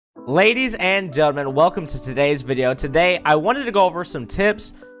Ladies and gentlemen, welcome to today's video. Today, I wanted to go over some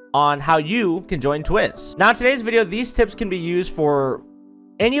tips on how you can join Twizz. Now, in today's video, these tips can be used for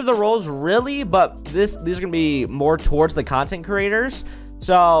any of the roles really, but these are gonna be more towards the content creators.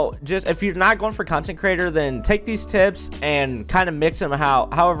 So just if you're not going for content creator, then take these tips and kind of mix them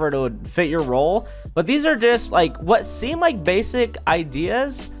however it would fit your role. But these are just like what seem like basic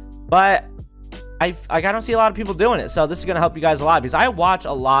ideas, but I don't see a lot of people doing it. So this is going to help you guys a lot because I watch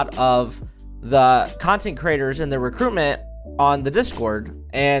a lot of the content creators in the recruitment on the Discord,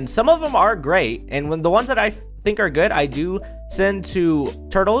 and some of them are great. And when the ones that I think are good, I do send to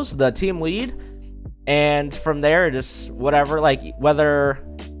Turtles, the team lead. And from there, just whatever, like whether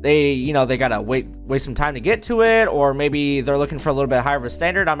they gotta waste some time to get to it, or maybe they're looking for a little bit higher of a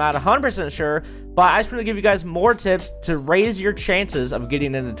standard. I'm not 100% sure, but I just want to give you guys more tips to raise your chances of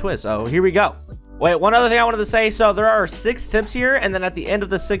getting into Twizz. So here we go. Wait, one other thing I wanted to say. So there are 6 tips here, and then at the end of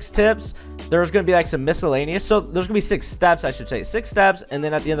the 6 tips, there's going to be like some miscellaneous. So there's going to be 6 steps, I should say. 6 steps, and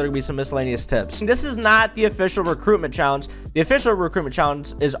then at the end, there will be some miscellaneous tips. This is not the official recruitment challenge. The official recruitment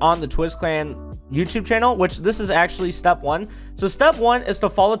challenge is on the Twizz Clan YouTube channel, which this is actually step 1. So step 1 is to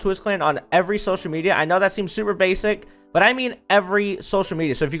follow Twizz Clan on every social media. I know that seems super basic, but I mean every social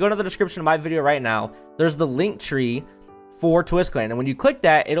media. So if you go to the description of my video right now, there's the link tree for Twizz Clan, and when you click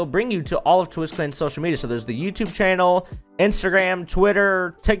that, it'll bring you to all of Twizz Clan's social media. So there's the YouTube channel, Instagram,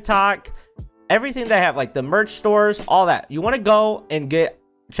 Twitter, TikTok, everything they have, like the merch stores, all that. You want to go and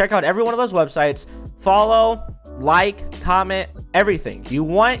check out every one of those websites, follow, like, comment, everything. You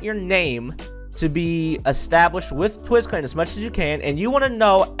want your name to be established with Twizz Clan as much as you can, and you want to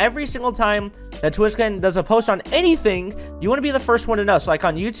know every single time that Twizz Clan does a post on anything, you want to be the first one to know. So like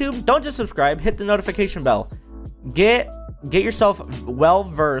on YouTube, don't just subscribe, hit the notification bell. Get yourself well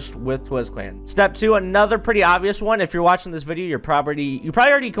versed with Twizz Clan. Step 2, another pretty obvious one. If you're watching this video, you probably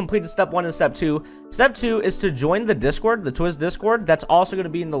already completed step 1 and step 2. Step 2 is to join the Discord, the Twizz Discord. That's also going to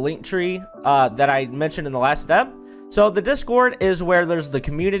be in the link tree that I mentioned in the last step. So the Discord is where there's the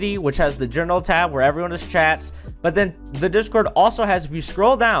community, which has the general tab where everyone just chats. But then the Discord also has, if you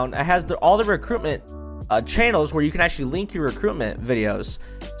scroll down, it has all the recruitment channels where you can actually link your recruitment videos.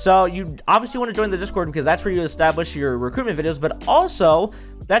 So you obviously want to join the Discord because that's where you establish your recruitment videos, but also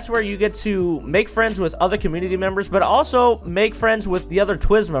that's where you get to make friends with other community members, but also make friends with the other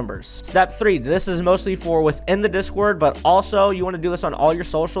Twizz members. Step 3, this is mostly for within the Discord, but also you want to do this on all your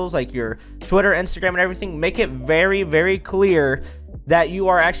socials, like your Twitter, Instagram, and everything. Make it very, very clear that you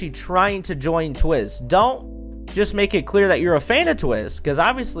are actually trying to join Twizz. Don't just make it clear that you're a fan of Twizz, because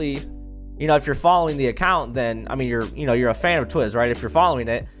obviously, you know, if you're following the account, then I mean you're a fan of Twizz, right? If you're following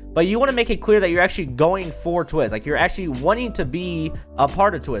it, but you want to make it clear that you're actually going for Twizz, like you're actually wanting to be a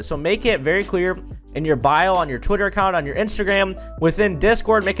part of Twizz. So make it very clear in your bio, on your Twitter account, on your Instagram, within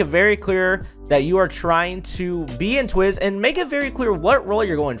Discord. Make it very clear that you are trying to be in Twizz, and make it very clear what role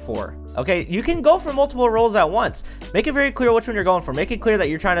you're going for. Okay, you can go for multiple roles at once. Make it very clear which one you're going for. Make it clear that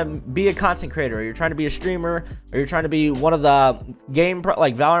you're trying to be a content creator, or you're trying to be a streamer, or you're trying to be one of the game pro,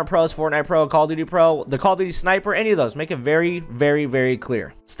 like Valorant pros, Fortnite pro, Call of Duty pro, the Call of Duty sniper, any of those. Make it very, very, very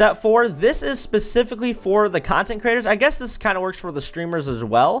clear. Step 4, this is specifically for the content creators. I guess this kind of works for the streamers as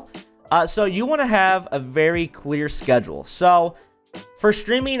well. So you want to have a very clear schedule. So for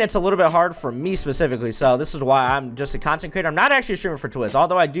streaming, it's a little bit hard for me specifically, so this is why I'm just a content creator. I'm not actually a streamer for Twizz,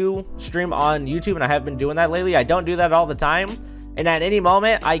 although I do stream on YouTube, and I have been doing that lately. I don't do that all the time, and at any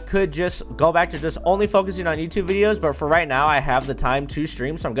moment, I could just go back to just only focusing on YouTube videos, but for right now, I have the time to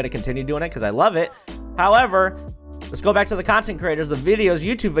stream, so I'm going to continue doing it because I love it. However, let's go back to the content creators, the videos,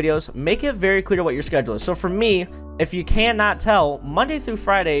 YouTube videos. Make it very clear what your schedule is. So for me, if you cannot tell, Monday through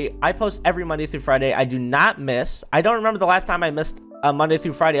Friday, I post every Monday through Friday. I do not miss. I don't remember the last time I missed a Monday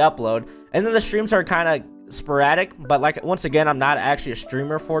through Friday upload. And then the streams are kind of sporadic, but like, once again, I'm not actually a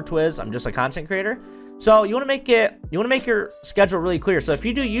streamer for Twizz. I'm just a content creator. So you want to make your schedule really clear. So if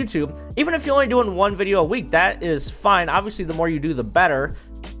you do YouTube, even if you're only doing 1 video a week, that is fine. Obviously, the more you do, the better.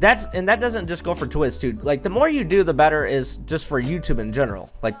 And that doesn't just go for Twizz too. Like, the more you do, the better is just for YouTube in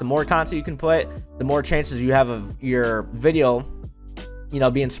general. Like, the more content you can put, the more chances you have of your video, you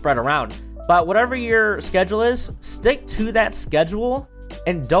know, being spread around. But whatever your schedule is, stick to that schedule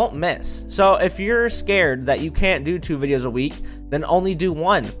and don't miss. So if you're scared that you can't do 2 videos a week, then only do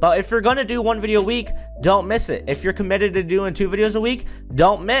 1. But if you're gonna do 1 video a week, don't miss it. If you're committed to doing 2 videos a week,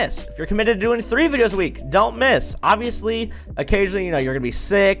 don't miss. If you're committed to doing 3 videos a week, don't miss. Obviously, occasionally, you know, you're gonna be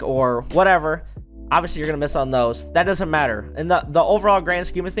sick or whatever. obviously you're gonna miss on those. That doesn't matter. In the overall grand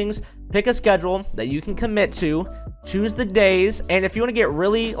scheme of things, pick a schedule that you can commit to, choose the days, and if you want to get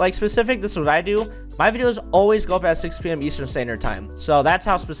really like specific, this is what I do. My videos always go up at 6 p.m. Eastern Standard Time. So that's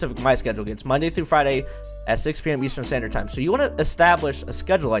how specific my schedule gets, Monday through Friday at 6 p.m. Eastern Standard Time. So you want to establish a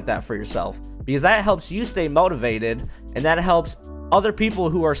schedule like that for yourself, because that helps you stay motivated, and that helps other people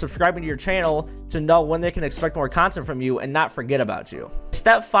who are subscribing to your channel to know when they can expect more content from you and not forget about you.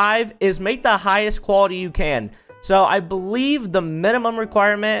 Step 5 is make the highest quality you can. So I believe the minimum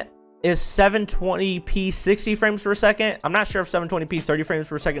requirement is 720p 60 frames per second. I'm not sure if 720p 30 frames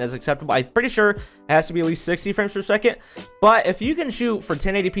per second is acceptable. I'm pretty sure it has to be at least 60 frames per second. But if you can shoot for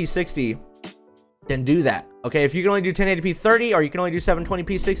 1080p 60, then do that. Okay, if you can only do 1080p 30 or you can only do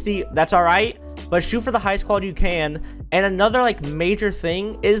 720p 60, that's all right, but shoot for the highest quality you can. And another like major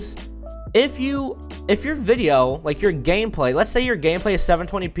thing is if your video, like your gameplay, let's say your gameplay is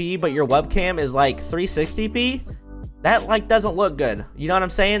 720p but your webcam is like 360p, that like doesn't look good. You know what I'm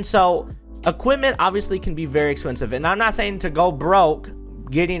saying? So equipment obviously can be very expensive, and I'm not saying to go broke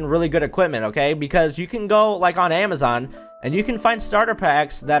getting really good equipment, okay? Because you can go like on Amazon and you can find starter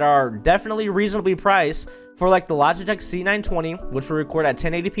packs that are definitely reasonably priced for like the Logitech C920, which will record at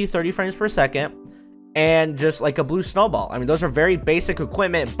 1080p 30 frames per second, and just like a Blue Snowball. I mean, those are very basic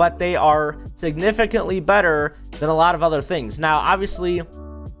equipment, but they are significantly better than a lot of other things. Now, obviously,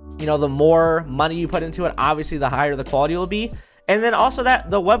 you know, the more money you put into it, obviously the higher the quality will be. And then also that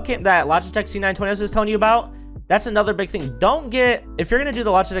the webcam, that Logitech C920 I was just telling you about, that's another big thing. Don't get, if you're going to do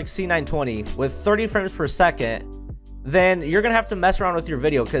the Logitech C920 with 30 frames per second, then you're going to have to mess around with your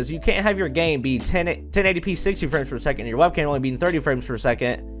video, because you can't have your game be 1080p 60 frames per second and your webcam only being 30 frames per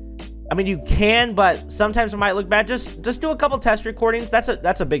second. I mean, you can, but sometimes it might look bad. Just do a couple test recordings. That's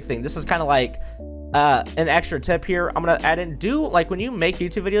a big thing. This is kind of like an extra tip here I'm gonna add in. Do, like, when you make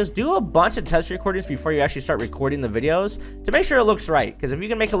YouTube videos, do a bunch of test recordings before you actually start recording the videos to make sure it looks right, because if you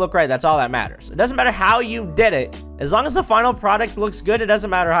can make it look right, that's all that matters. It doesn't matter how you did it. As long as the final product looks good, it doesn't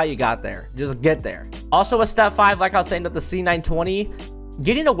matter how you got there. Just get there. Also, with step 5, like I was saying with the C920,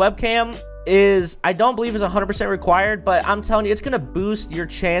 getting a webcam is, I don't believe is 100% required, but I'm telling you, it's gonna boost your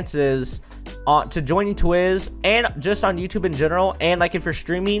chances to joining Twizz and just on YouTube in general. And like if you're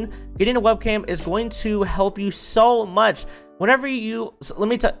streaming, getting a webcam is going to help you so much. Whenever you,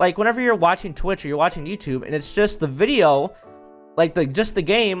 like whenever you're watching Twitch or you're watching YouTube and it's just the video, like just the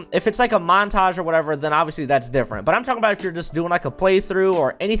game, if it's like a montage or whatever, then obviously that's different. But I'm talking about if you're just doing like a playthrough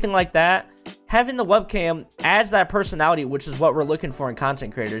or anything like that, having the webcam adds that personality, which is what we're looking for in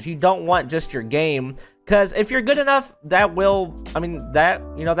content creators. You don't want just your game, because if you're good enough, that will, I mean, that,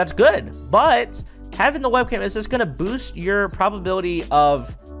 you know, that's good. But having the webcam is just going to boost your probability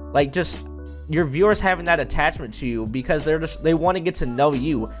of like just your viewers having that attachment to you, because they want to get to know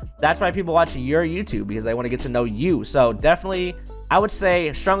you. That's why people watch your YouTube, because they want to get to know you. So definitely, I would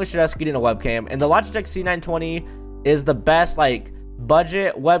say strongly suggest getting a webcam, and the Logitech C920 is the best like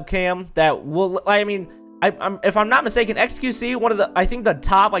budget webcam that will, I mean, if I'm not mistaken, XQC, one of the, I think the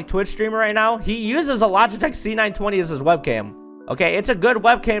top like Twitch streamer right now, he uses a Logitech C920 as his webcam. Okay, it's a good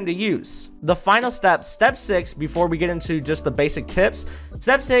webcam to use. The final step, step 6, before we get into just the basic tips,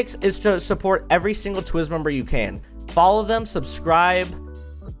 step 6 is to support every single Twizz member you can. Follow them, subscribe,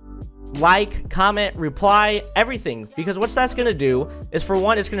 like, comment, reply, everything. Because what that's going to do is, for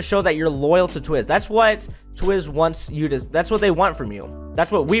one, it's going to show that you're loyal to Twizz. That's what Twizz wants you to, that's what they want from you.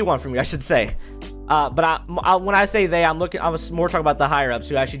 That's what we want from you, I should say. But when I say they, I was more talking about the higher ups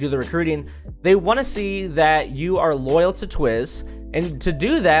who actually do the recruiting. They want to see that you are loyal to Twizz, and to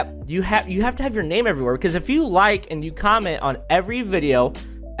do that, you have to have your name everywhere. Because if you like and you comment on every video,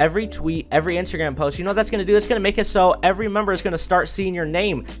 every tweet, every Instagram post, you know what that's going to do? It's going to make it so every member is going to start seeing your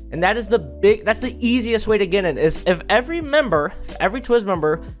name, and that's the easiest way to get in. Is if every Twizz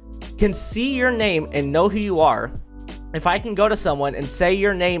member can see your name and know who you are. If I can go to someone and say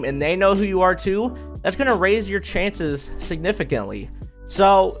your name and they know who you are too, that's going to raise your chances significantly.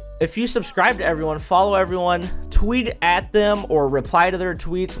 So if you subscribe to everyone, follow everyone, tweet at them or reply to their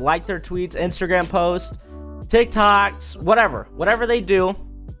tweets, like their tweets, Instagram posts, TikToks, whatever they do,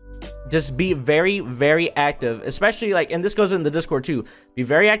 just be very, very active, especially like, and this goes in the Discord too, be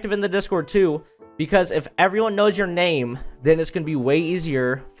very active in the Discord too, because if everyone knows your name, then it's going to be way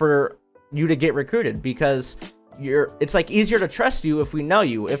easier for you to get recruited, because it's like easier to trust you if we know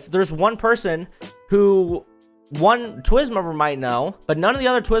you. If there's one person who one Twizz member might know, but none of the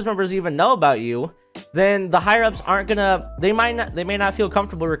other Twizz members even know about you, then the higher ups aren't gonna, they may not feel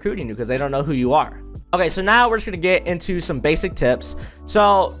comfortable recruiting you because they don't know who you are. Okay, so now we're just gonna get into some basic tips.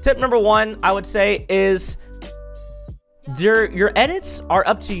 So tip number 1, I would say, is your edits are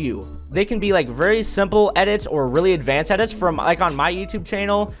up to you. they can be like very simple edits or really advanced edits. From like on my YouTube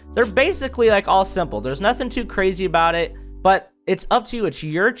channel, they're basically like all simple. There's nothing too crazy about it, but it's up to you. It's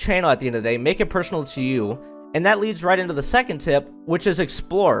your channel at the end of the day. Make it personal to you. And that leads right into the second tip, which is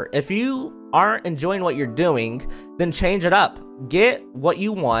explore. If you aren't enjoying what you're doing, then change it up. Get what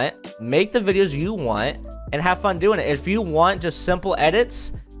you want, make the videos you want, and have fun doing it. If you want just simple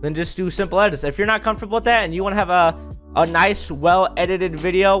edits, then just do simple edits. If you're not comfortable with that and you want to have a nice, well-edited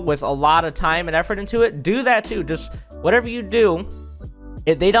video with a lot of time and effort into it, do that too. Just whatever you do,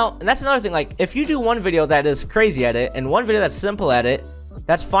 if they don't, and that's another thing, like if you do one video that is crazy edit and one video that's simple edit,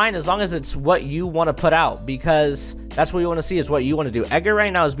 that's fine as long as it's what you want to put out, because that's what you want to see, is what you want to do. Edgar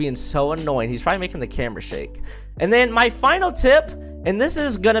right now is being so annoying. He's probably making the camera shake. And then my final tip, and this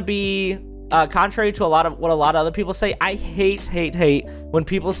is going to be contrary to what a lot of other people say. I hate when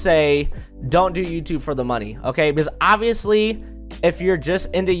people say don't do YouTube for the money, okay? Because obviously if you're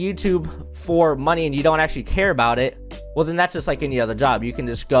just into YouTube for money and you don't actually care about it, well then that's just like any other job. You can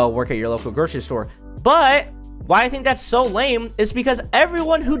just go work at your local grocery store. But why I think that's so lame is because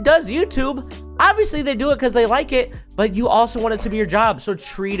everyone who does YouTube, obviously they do it because they like it, but you also want it to be your job, so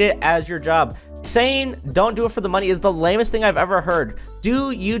treat it as your job. Saying don't do it for the money is the lamest thing I've ever heard.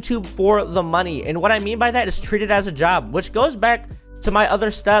 Do YouTube for the money, and what I mean by that is treat it as a job, which goes back to my other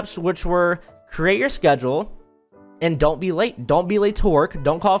steps, which were create your schedule and don't be late. Don't be late to work.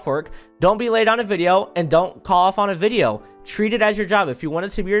 Don't call off work. Don't be late on a video, and don't call off on a video. Treat it as your job. If you want it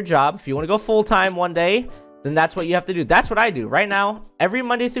to be your job, if you want to go full-time one day, then that's what you have to do. That's what I do right now. Every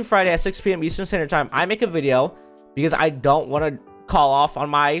Monday through Friday at 6 p.m. Eastern Standard Time, I make a video because I don't want to call off on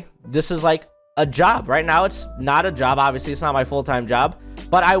my, this is like a job. Right now, it's not a job. Obviously, it's not my full-time job,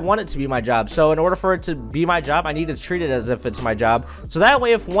 but I want it to be my job. So in order for it to be my job, I need to treat it as if it's my job. So that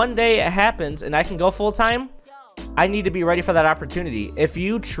way, if one day it happens and I can go full-time, I need to be ready for that opportunity. If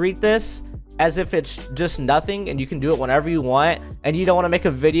you treat this as if it's just nothing and you can do it whenever you want and you don't want to make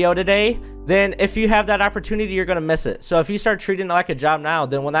a video today, then if you have that opportunity, you're going to miss it. So if you start treating it like a job now,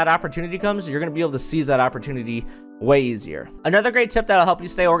 then when that opportunity comes, you're going to be able to seize that opportunity way easier. Another great tip that'll help you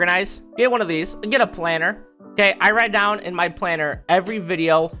stay organized, get one of these, get a planner. Okay, I write down in my planner every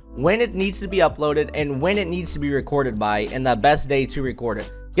video, when it needs to be uploaded and when it needs to be recorded by, and the best day to record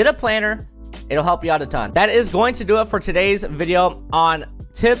it. Get a planner. It'll help you out a ton. That is going to do it for today's video on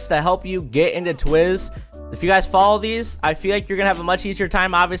tips to help you get into Twizz. If you guys follow these, I feel like you're gonna have a much easier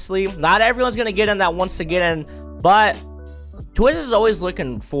time. Obviously, not everyone's gonna get in that wants to get in, but Twizz is always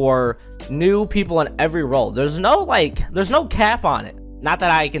looking for new people in every role. There's no cap on it. Not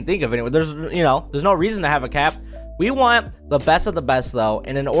that I can think of anywhere. There's no reason to have a cap. We want the best of the best though,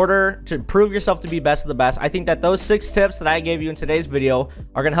 and in order to prove yourself to be best of the best, I think that those 6 tips that I gave you in today's video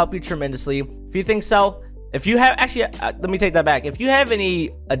are gonna help you tremendously. If you think so, if you have, actually, let me take that back. If you have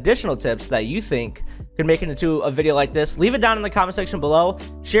any additional tips that you think could make it into a video like this, leave it down in the comment section below.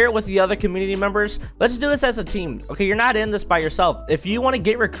 Share it with the other community members. Let's do this as a team. Okay, you're not in this by yourself. If you want to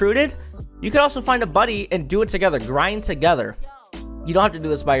get recruited, you can also find a buddy and do it together. Grind together. You don't have to do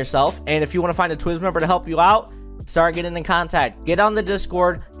this by yourself. And if you want to find a Twizz member to help you out, start getting in contact. Get on the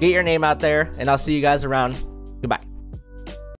Discord, get your name out there, and I'll see you guys around. Goodbye.